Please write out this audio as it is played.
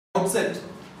outset,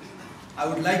 I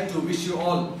would like to wish you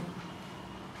all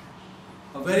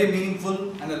a very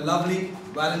meaningful and a lovely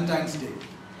Valentine's Day.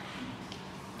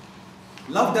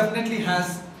 Love definitely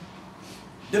has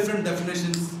different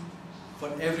definitions for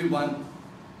everyone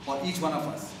or each one of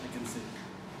us, I can say.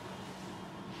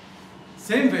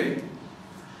 Same way,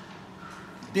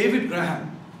 David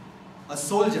Graham, a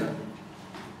soldier,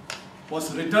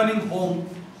 was returning home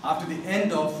after the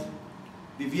end of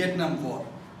the Vietnam War.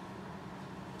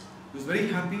 He was very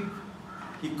happy.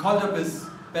 He called up his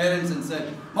parents and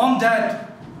said, "Mom,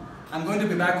 Dad, I'm going to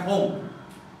be back home.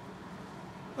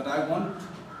 But I want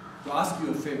to ask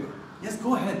you a favor." "Yes,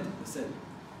 go ahead," they said.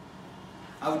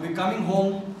 "I will be coming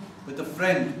home with a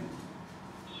friend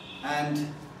and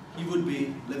he would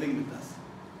be living with us."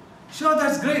 "Sure,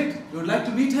 that's great. We would like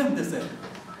to meet him," they said.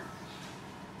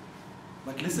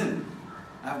 "But listen,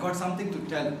 I've got something to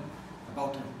tell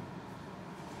about him.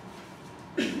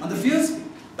 On the fierce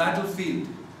battlefield,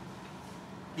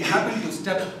 he happened to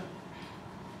step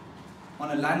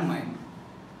on a landmine,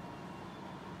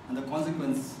 and the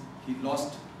consequence, he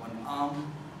lost one arm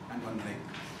and one leg."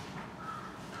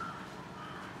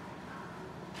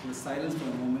 There was silence for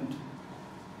a moment,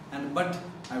 but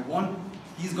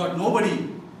he's got nobody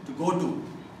to go to,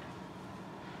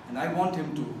 and I want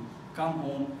him to come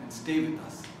home and stay with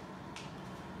us.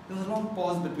 There was a long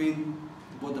pause between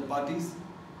both the parties,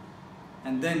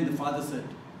 and then the father said,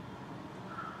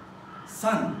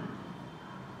 "Son,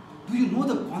 do you know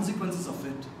the consequences of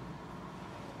it?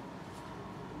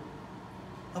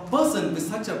 A person with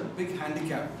such a big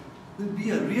handicap will be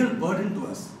a real burden to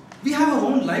us. We have our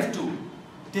own life to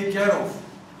take care of.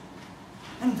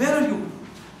 And where are you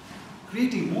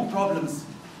creating more problems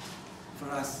for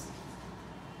us?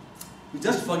 You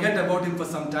just forget about him for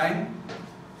some time.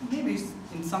 Maybe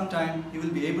in some time he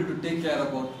will be able to take care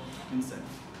about himself."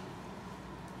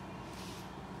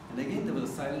 And again there was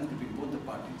a silence between both the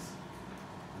parties.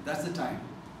 That's the time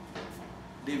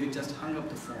David just hung up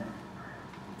the phone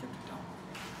and kept it down.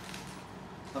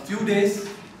 A few days,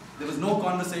 there was no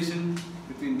conversation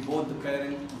between both the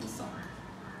parent and the son.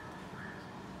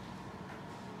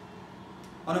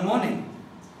 On a morning,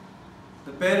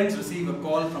 the parents receive a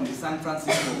call from the San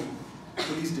Francisco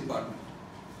Police Department.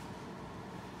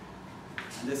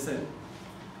 And they said,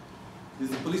 "This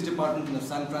is the police department of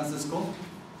San Francisco.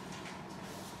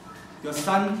 Your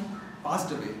son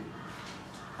passed away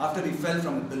after he fell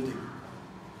from a building."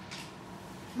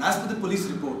 And as per the police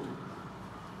report,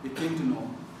 we came to know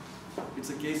it's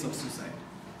a case of suicide.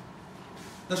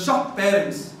 The shocked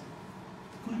parents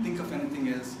couldn't think of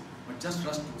anything else but just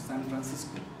rushed to San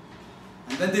Francisco.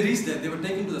 And when they reached there, they were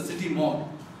taken to the city morgue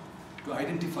to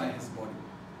identify his body.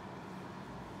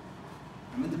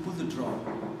 And when they pulled the drawer,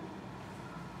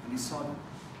 and he saw them,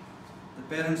 the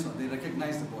parents saw, they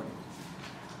recognized the body.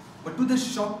 But to their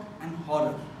shock and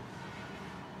horror,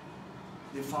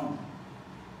 they found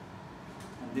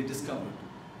and they discovered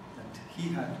that he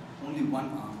had only one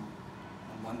arm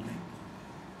and one leg.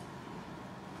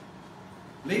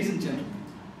 Ladies and gentlemen,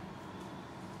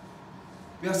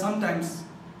 we are sometimes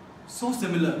so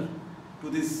similar to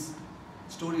this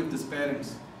story of these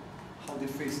parents, how they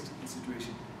faced the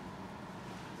situation.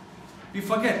 We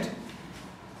forget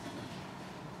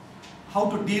how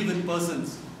to deal with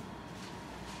persons.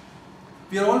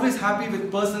 We are always happy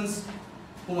with persons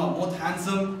who are more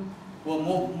handsome, who are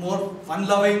more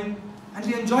fun-loving, and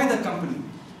we enjoy their company.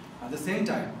 At the same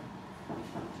time,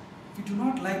 we do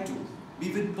not like to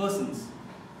be with persons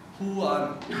who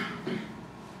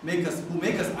make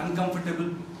us uncomfortable,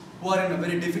 who are in a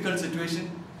very difficult situation,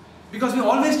 because we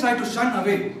always try to shun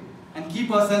away and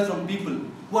keep ourselves from people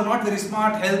who are not very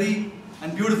smart, healthy,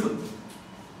 and beautiful.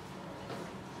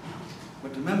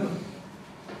 But remember,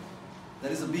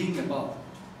 there is a being above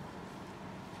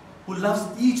who loves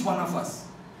each one of us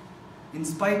in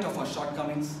spite of our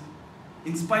shortcomings,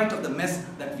 in spite of the mess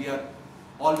that we are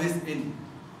always in.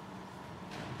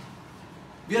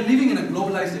 We are living in a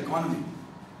globalized economy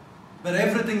where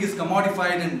everything is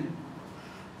commodified and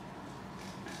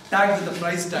tagged with the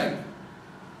price tag,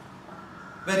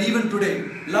 where even today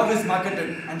love is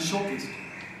marketed and showcased.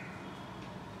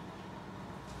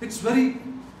 It's very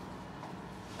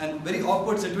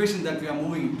awkward situation that we are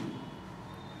moving into.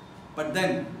 But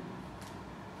then,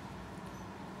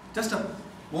 just a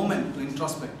moment to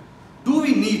introspect. Do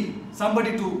we need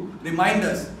somebody to remind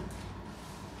us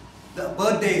the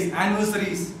birthdays,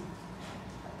 anniversaries,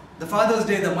 the Father's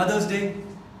Day, the Mother's Day?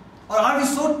 Or are we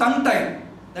so tongue-tied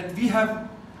that we have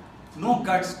no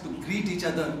guts to greet each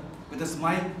other with a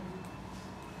smile?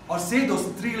 Or say those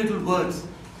 3 little words,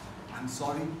 "I'm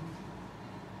sorry,"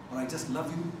 or "I just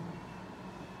love you"?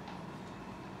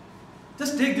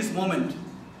 Just take this moment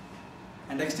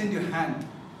and extend your hand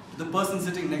to the person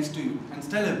sitting next to you and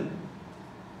tell him,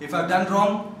 if I've done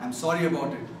wrong, I'm sorry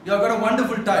about it. You've got a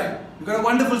wonderful tie. You've got a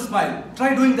wonderful smile.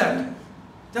 Try doing that.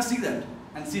 Just see that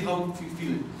and see how you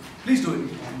feel it. Please do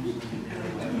it.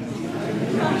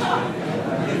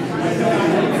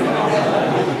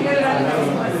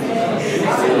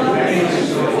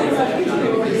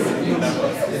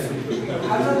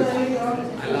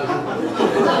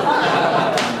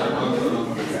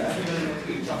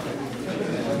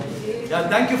 Yeah,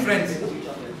 thank you, friends.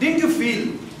 Didn't you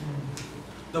feel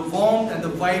the warmth and the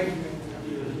vibe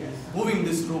moving in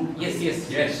this room? Yes. Yes?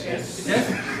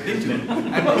 Didn't you?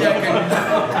 And Vijay can.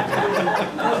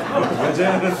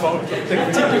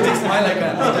 You just smile, I can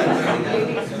understand.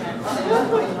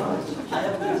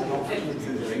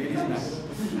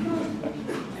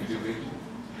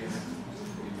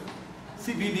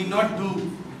 See, we need not do.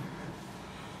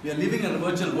 We are living in a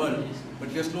virtual world,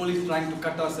 but we are slowly trying to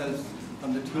cut ourselves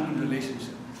from that human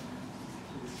relationship.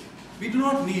 We do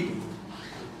not need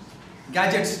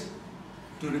gadgets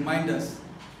to remind us,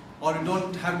 or we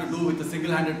don't have to do with the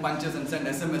single-handed punches and send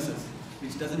SMSs,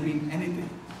 which doesn't mean anything.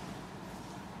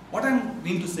 What I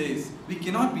mean to say is, we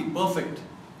cannot be perfect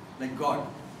like God,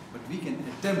 but we can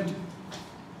attempt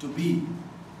to be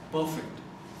perfect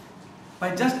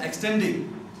by just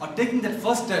extending or taking that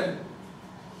first step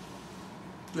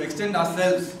to extend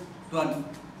ourselves to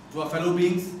our fellow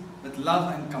beings with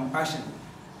love and compassion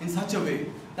in such a way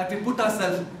that we put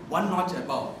ourselves one notch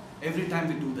above every time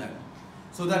we do that.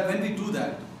 So that when we do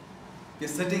that, we are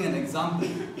setting an example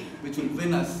which will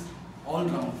win us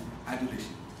all-round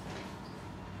adulation.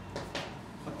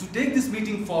 But to take this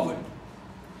meeting forward,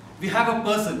 we have a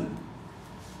person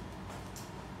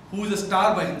who is a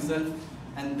star by himself,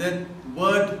 and that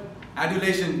word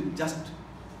adulation just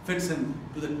fits him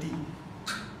to the T.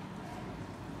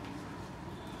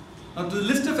 Now, to the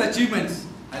list of achievements,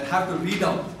 I'll have to read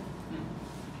out.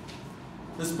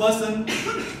 This person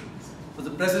was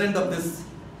the president of this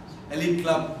elite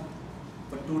club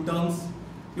for 2 terms.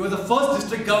 He was the first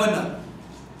district governor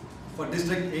for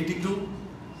District 82,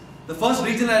 the first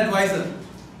regional advisor,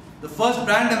 the first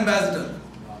brand ambassador,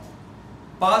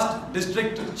 past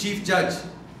district chief judge,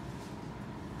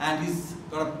 and he's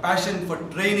got a passion for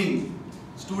training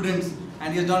students,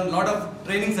 and he has done a lot of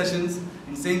training sessions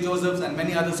in St. Joseph's and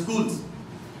many other schools.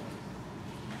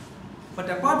 But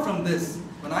apart from this,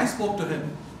 when I spoke to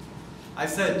him, I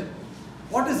said,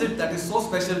 what is it that is so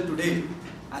special today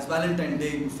as Valentine's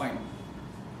Day you find?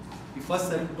 He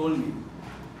first told me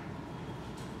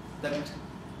that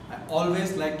I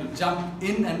always like to jump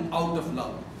in and out of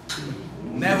love,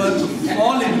 never to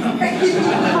fall in love.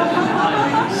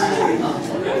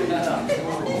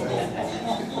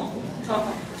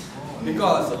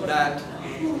 Because of that,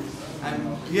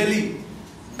 I'm really,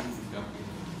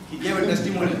 he gave a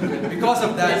testimony. Because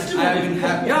of that, I have been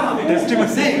happy. Yeah,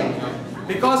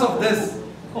 because of this,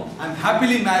 I'm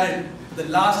happily married for the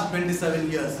last 27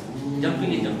 years.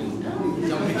 Jumping. But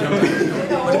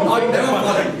not never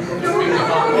falling.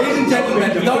 Ladies and gentlemen,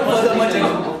 without further much ado,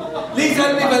 please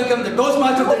help me welcome the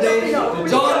Toastmaster of the day,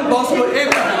 John Bosco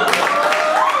Abraham.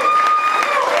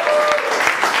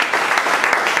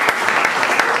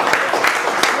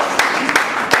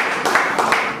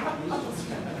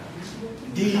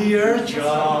 Dear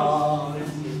John,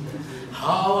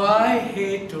 how I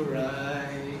hate to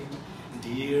write.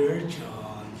 Dear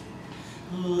John,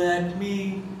 let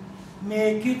me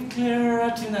make it clear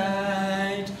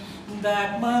tonight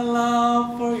that my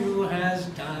love for you has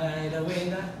died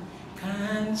away. I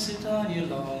can't sit on you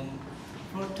long,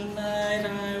 for tonight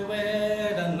I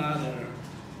wed another.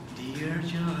 Dear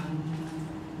John.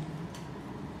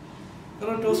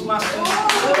 Hello, Toastmasters.